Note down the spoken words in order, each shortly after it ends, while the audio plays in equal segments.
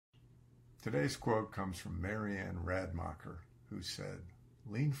Today's quote comes from Mary Anne Radmacher, who said,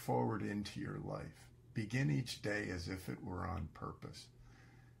 "Lean forward into your life. Begin each day as if it were on purpose."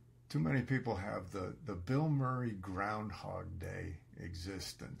 Too many people have the Bill Murray Groundhog Day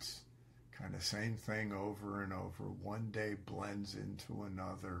existence. Kind of same thing over and over. One day blends into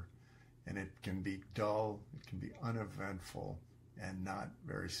another, and it can be dull, it can be uneventful, and not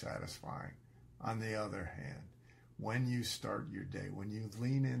very satisfying. On the other hand, when you start your day, when you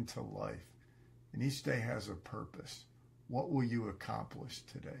lean into life, and each day has a purpose, what will you accomplish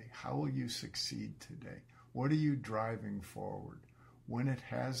today? How will you succeed today? What are you driving forward? When it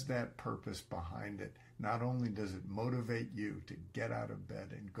has that purpose behind it, not only does it motivate you to get out of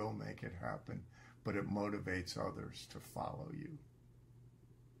bed and go make it happen, but it motivates others to follow you.